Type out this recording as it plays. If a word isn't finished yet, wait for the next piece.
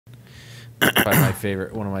Probably my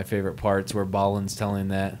favorite, one of my favorite parts where Balin's telling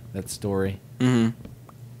that story. Mm-hmm.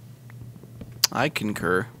 I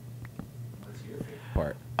concur. What's your favorite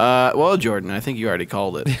part? Well, Jordan, I think you already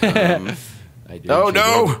called it. I do. Oh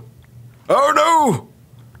no! Oh no!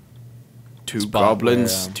 Two Spot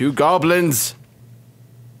goblins. where, Two goblins.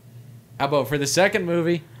 How about for the second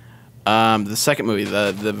movie? The second movie,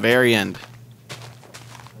 the very end.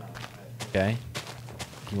 Okay.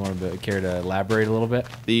 You want to care to elaborate a little bit?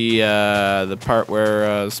 The part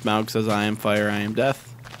where Smaug says, "I am fire, I am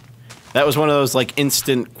death." That was one of those like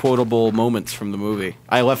instant quotable moments from the movie.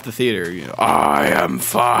 I left the theater. You know, I am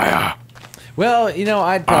fire. Well, you know,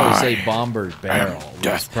 I'd probably say Bomber's Barrel. Which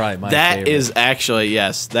is probably my favorite. That is actually,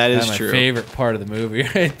 yes, that is true. My favorite part of the movie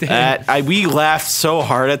right there. We laughed so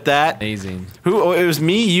hard at that. Amazing. It was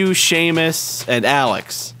me, you, Seamus, and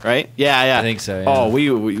Alex, right? Yeah. I think so, yeah. Oh,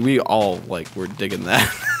 we all like were digging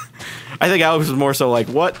that. I think Alex was more so like,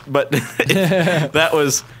 what? But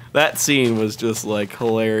that scene was just like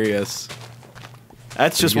hilarious.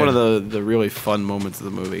 That's just one of the really fun moments of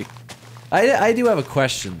the movie. I do have a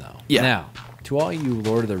question though. Yeah. Now, to all you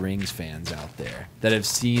Lord of the Rings fans out there that have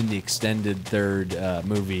seen the extended third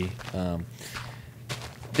movie,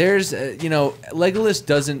 there's Legolas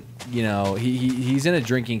doesn't, he's in a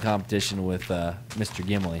drinking competition with Mr.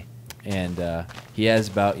 Gimli, and he has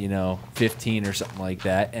about 15 or something like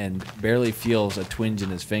that, and barely feels a twinge in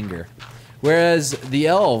his finger, whereas the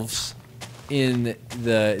elves in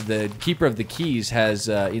the Keeper of the Keys has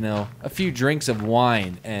a few drinks of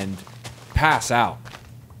wine and pass out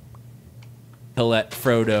to let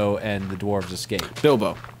Frodo and the dwarves escape.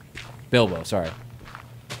 Bilbo, sorry.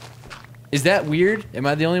 Is that weird? Am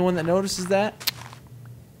I the only one that notices that?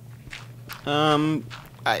 I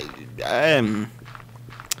am.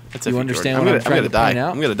 That's you understand what I'm trying to point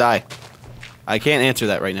out? I'm gonna die. I can't answer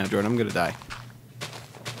that right now, Jordan. I'm gonna die.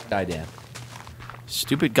 Die, Dan.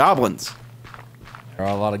 Stupid goblins. There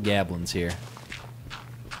are a lot of goblins here.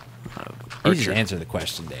 You just answer the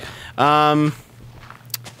question, Dan.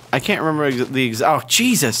 I can't remember the exact. Oh,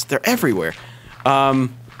 Jesus, they're everywhere. I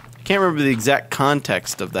can't remember the exact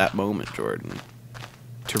context of that moment, Jordan,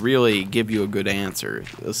 to really give you a good answer.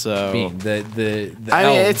 So, I mean, the I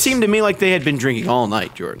mean, it elves, seemed to me like they had been drinking all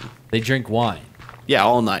night, Jordan. they drink wine. Yeah,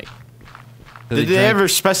 all night. So Did they ever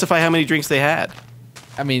specify how many drinks they had?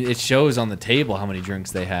 I mean, it shows on the table how many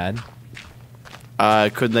drinks they had.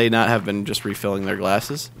 Could they not have been just refilling their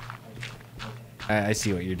glasses? I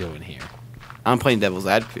see what you're doing here. I'm playing devil's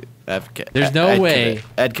advocate. There's no way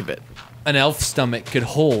Advocate. an elf's stomach could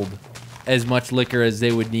hold as much liquor as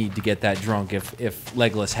they would need to get that drunk if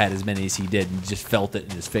Legolas had as many as he did and just felt it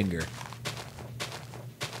in his finger.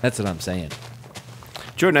 That's what I'm saying.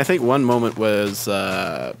 Jordan, I think one moment was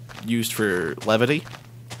used for levity.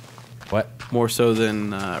 What? More so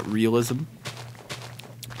than realism.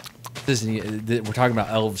 We're talking about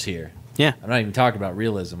elves here. Yeah. I'm not even talking about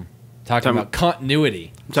realism. I'm talking about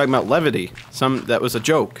continuity. I'm talking about levity. That was a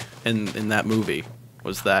joke in that movie.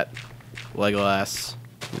 Was that Legolas,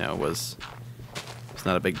 was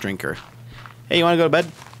not a big drinker. Hey, you want to go to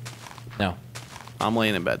bed? No. I'm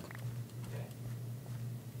laying in bed.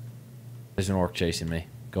 There's an orc chasing me.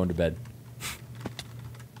 Going to bed.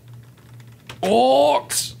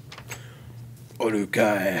 Orcs!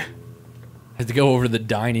 Okay. I have to go over to the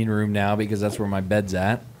dining room now because that's where my bed's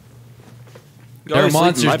at. There are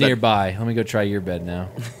monsters nearby. Let me go try your bed now.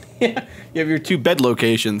 Yeah, you have your two bed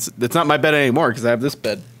locations. It's not my bed anymore because I have this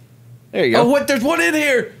bed. There you go. Oh, what? There's one in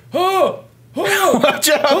here! Oh! Oh! Watch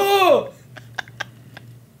out! Oh!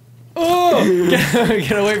 Oh!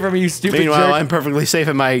 Get away from me, you stupid Meanwhile, jerk. I'm perfectly safe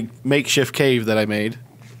in my makeshift cave that I made.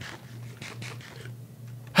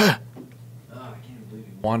 Oh, I can't believe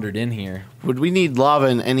you wandered in here. Would we need lava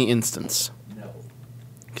in any instance? No.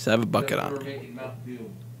 Because I have a bucket on. We're making Mountain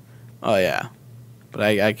Dew. Oh, yeah. But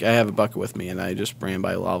I have a bucket with me, and I just ran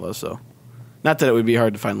by lava, so... Not that it would be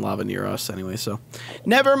hard to find lava near us anyway, so...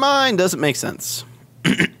 Never mind! Doesn't make sense.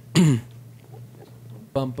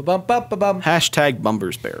 Bum, ba, bum, ba, ba, bum. Hashtag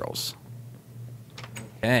Bumbers Barrels.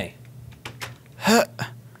 Okay. Huh.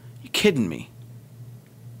 You kidding me?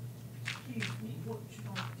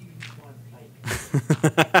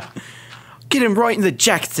 Get him right in the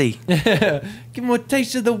jacksy. Give him a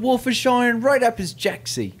taste of the Wolfenstein right up his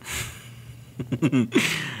jacksy.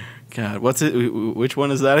 God, what's it? Which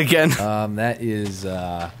one is that again? That is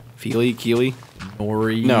Feely, Keely?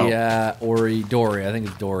 Nori. No. Ori, Dory. I think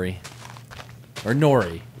it's Dory. Or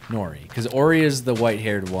Nori. Because Ori is the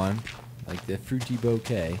white-haired one, like the fruity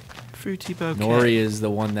bouquet. Fruity bouquet. Nori is the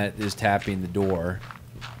one that is tapping the door.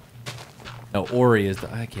 No, Ori is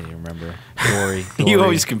the... I can't even remember. Ori. You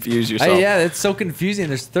always confuse yourself. Yeah, it's so confusing.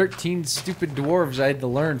 There's 13 stupid dwarves I had to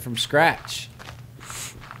learn from scratch.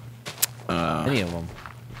 Any of them.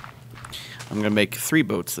 I'm going to make 3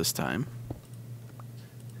 boats this time.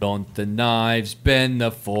 Don't the knives bend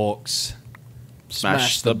the forks.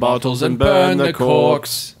 Smash the bottles and burn the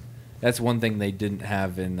corks. That's one thing they didn't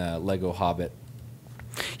have in Lego Hobbit.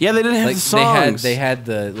 Yeah, they didn't have Like, the songs. They had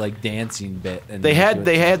the like dancing bit. And They had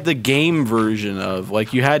the game version of,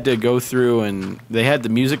 like, you had to go through and they had the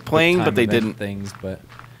music playing, but they didn't things, but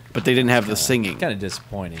they didn't have the singing. Kind of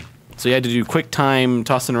disappointing. So you had to do quick time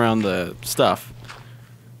tossing around the stuff.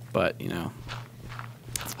 But, you know.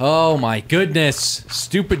 Oh my goodness!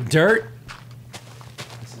 Stupid dirt.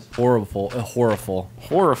 This is horrible.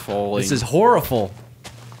 Horrible. This is horrible.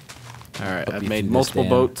 All right, I'll I've be made through multiple this,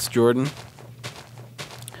 Dan. boats, Jordan.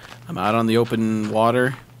 I'm out on the open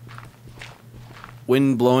water.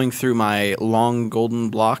 Wind blowing through my long golden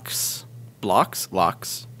locks.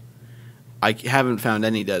 I haven't found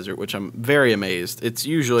any desert, which I'm very amazed. It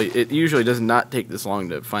usually does not take this long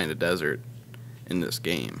to find a desert in this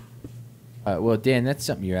game. Well, Dan, that's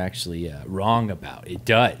something you're actually wrong about. It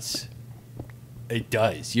does. It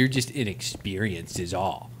does. You're just inexperienced is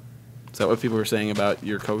all. Is that what people were saying about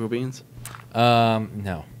your cocoa beans?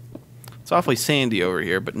 No. It's awfully sandy over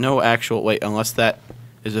here, but no actual... Wait, unless that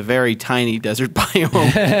is a very tiny desert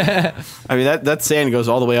biome. I mean, that sand goes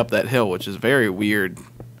all the way up that hill, which is very weird.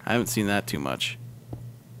 I haven't seen that too much.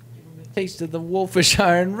 Taste of the wolfish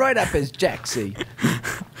iron right up his jacksy.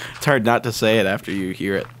 It's hard not to say it after you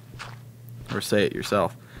hear it. Or say it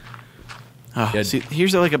yourself. Oh, see,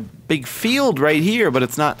 here's like a big field right here, but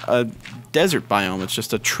it's not a desert biome. It's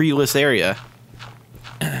just a treeless area.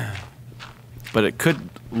 But it could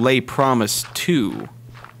lay promise to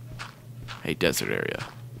a desert area.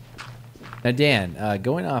 Now, Dan,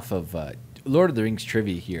 going off of Lord of the Rings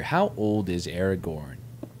trivia here, how old is Aragorn?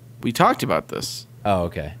 We talked about this. Oh,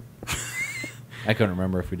 okay. I couldn't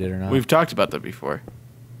remember if we did or not. We've talked about that before.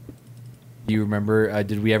 Do you remember?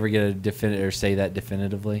 Did we ever get a definite or say that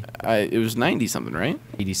definitively? It was 90 something, right?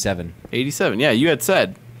 87. 87. Yeah, you had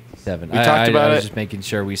said. 7. We talked about I it. was just making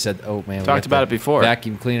sure we said. Oh man, we Talked got about the it before.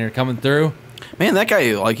 Vacuum cleaner coming through. Man, that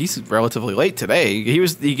guy, like, he's relatively late today.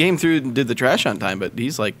 He came through and did the trash on time, but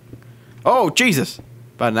he's like, oh Jesus,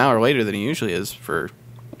 about an hour later than he usually is for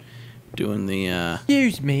doing the.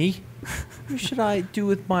 Excuse me. What should I do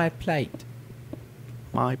with my plate?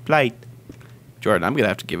 My plate. Jordan, I'm gonna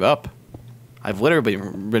have to give up. I've literally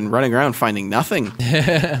been running around finding nothing.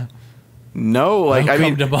 No, like, I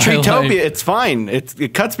mean, Treetopia, it's fine.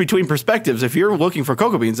 It cuts between perspectives. If you're looking for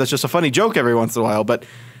cocoa beans, that's just a funny joke every once in a while. But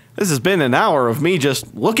this has been an hour of me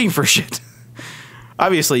just looking for shit.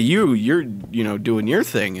 Obviously, you're doing your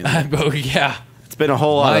thing. And Oh yeah. it's been a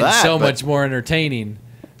whole lot of Mine's that. so much more entertaining.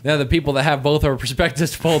 Now the people that have both our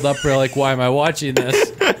perspectives pulled up are like, "Why am I watching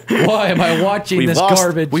this? Why am I watching this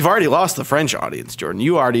garbage?" We've already lost the French audience, Jordan.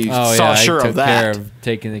 You already saw I sure took of that.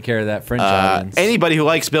 Taking care of that French audience. Anybody who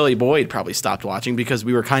likes Billy Boyd probably stopped watching because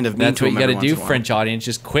we were kind of mean That's to what him you got every to once do, in a while. French audience.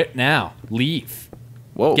 Just quit now. Leave.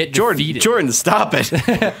 Whoa, Get Jordan, defeated. Jordan, stop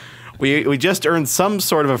it. we just earned some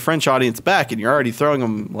sort of a French audience back, and you're already throwing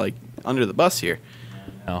them like under the bus here.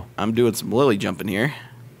 No. I'm doing some lily jumping here,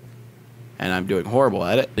 and I'm doing horrible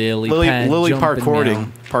at it. Lily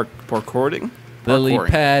parkouring. Parkouring? Lily Parkouring.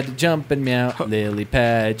 pad jumping meow. Lily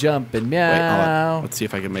pad jumping meow. Wait, hold on. Let's see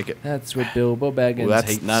if I can make it. That's what Bilbo Baggins Well,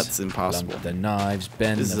 hates. that's impossible. Lump the knives,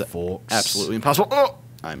 bend This the is forks. absolutely impossible. Oh,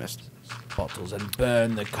 I missed. Bottles and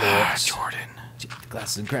burn the corks. Jordan. Chip the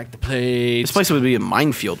glasses and crack the plates. This place would be a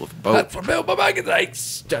minefield with a boat. That's what Bilbo Baggins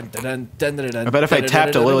hates. Dun, dun, dun, dun, dun, dun, I bet if I dun, tapped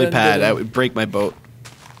a dun, lily dun, pad, dun, that dun. would break my boat.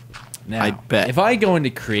 Now, I bet. if I go into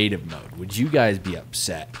creative mode, would you guys be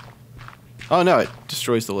upset? Oh, no, it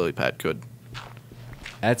destroys the lily pad. Good.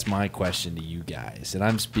 That's my question to you guys, and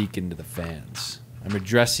I'm speaking to the fans. I'm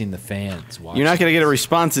addressing the fans. You're not going to get a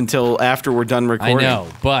response until after we're done recording. I know,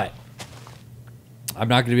 but I'm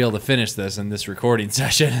not going to be able to finish this in this recording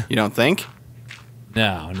session. You don't think?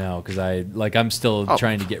 No, because I'm still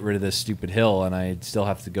trying to get rid of this stupid hill, and I still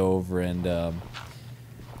have to go over and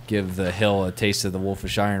give the hill a taste of the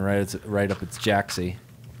wolfish iron right up its jacksy.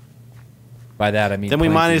 By that I mean. Then we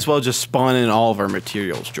plenty. might as well just spawn in all of our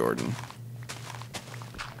materials, Jordan.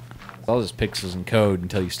 It's all just pixels and code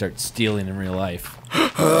until you start stealing in real life.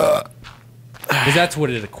 Because that's what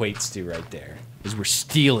it equates to right there. Is we're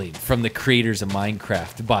stealing from the creators of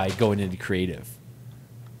Minecraft by going into creative.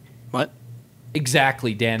 What?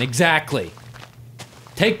 Exactly, Dan. Exactly.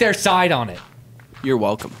 Take their side on it. You're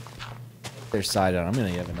welcome. Their side on. I'm gonna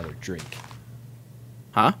have another drink.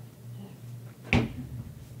 Huh?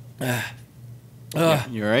 You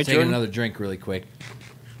all right, Taking Jordan? another drink really quick.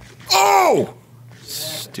 Oh!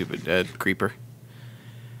 Stupid dead creeper.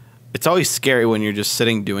 It's always scary when you're just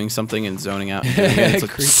sitting doing something and zoning out. And doing it. It's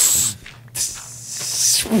like,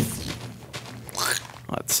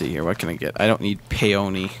 let's see here. What can I get? I don't need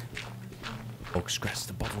peony. Oh, scratch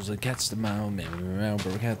the bottles and cats the meow, meow, meow,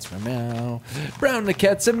 brown cats, meow, meow. Brown the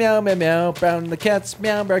cats, a meow, meow, meow. Brown the cats,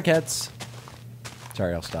 meow, brown cats.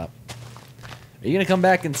 Sorry, I'll stop. Are you gonna come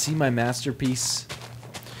back and see my masterpiece?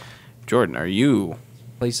 Jordan, are you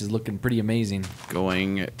Place is looking pretty amazing.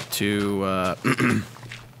 going to...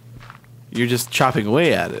 You're just chopping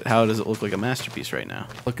away at it. How does it look like a masterpiece right now?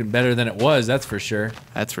 Looking better than it was, that's for sure.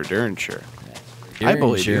 That's for darn sure. I Darn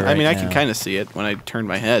believe sure you. I right mean, I now. can kind of see it when I turn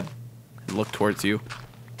my head and look towards you.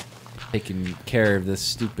 Taking care of this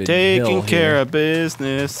stupid Taking hill care here. of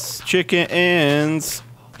business. Chickens.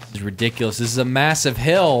 This is ridiculous. This is a massive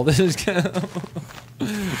hill. This is gonna...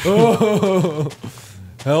 Oh,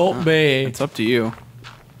 help me. It's up to you.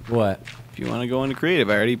 What? If you want to go into creative,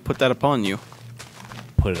 I already put that upon you.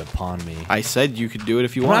 Put it upon me. I said you could do it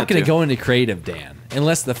if you I'm wanted not going to. to go into creative, Dan,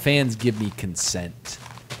 unless the fans give me consent.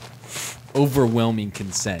 Overwhelming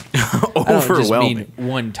consent. I don't just Overwhelming. mean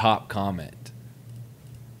one top comment.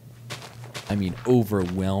 I mean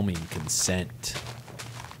overwhelming consent.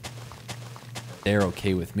 They're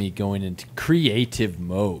okay with me going into creative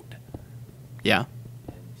mode. Yeah.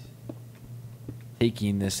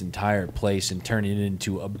 Taking this entire place and turning it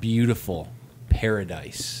into a beautiful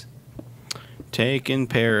paradise. Taking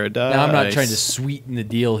paradise. Now, I'm not trying to sweeten the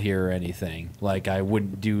deal here or anything. Like, I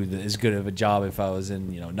wouldn't do as good of a job if I was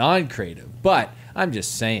in, non-creative. But I'm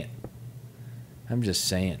just saying. I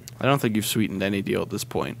don't think you've sweetened any deal at this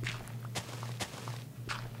point.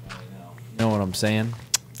 You know what I'm saying?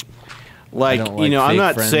 Like, don't like I'm fake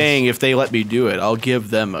not friends. saying if they let me do it, I'll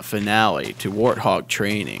give them a finale to Warthog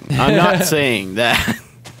training. I'm not saying that.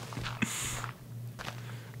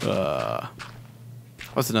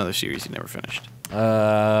 What's another series you never finished?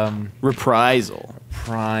 Reprisal.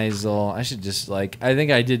 Reprisal. I should just, I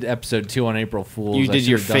think I did episode 2 on April Fool's. You I did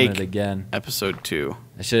your should have done fake it again. episode 2.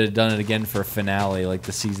 I should have done it again for a finale, like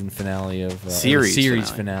the season finale of... Series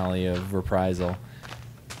finale of Reprisal.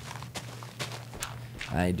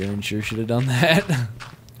 I darn sure should have done that.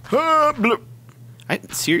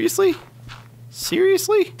 Seriously?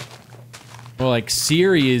 Seriously? Well, like,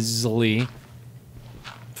 seriously.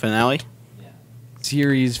 Finale?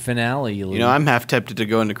 Series finale. I'm half tempted to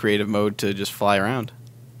go into creative mode to just fly around.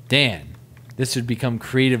 Dan, this would become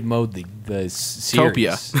creative mode, the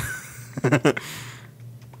Topia. series.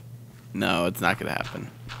 No, it's not going to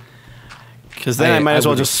happen. Because then I might I as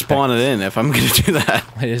well would just spawn it in if I'm going to do that.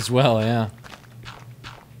 Might as well, yeah.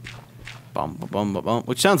 Bum, bum, bum, bum, bum,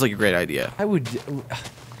 which sounds like a great idea. I would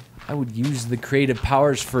use the creative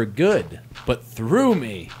powers for good, but through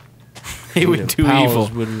me. He would do Creative evil.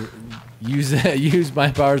 powers would use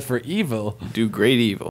my powers for evil. Do great evil.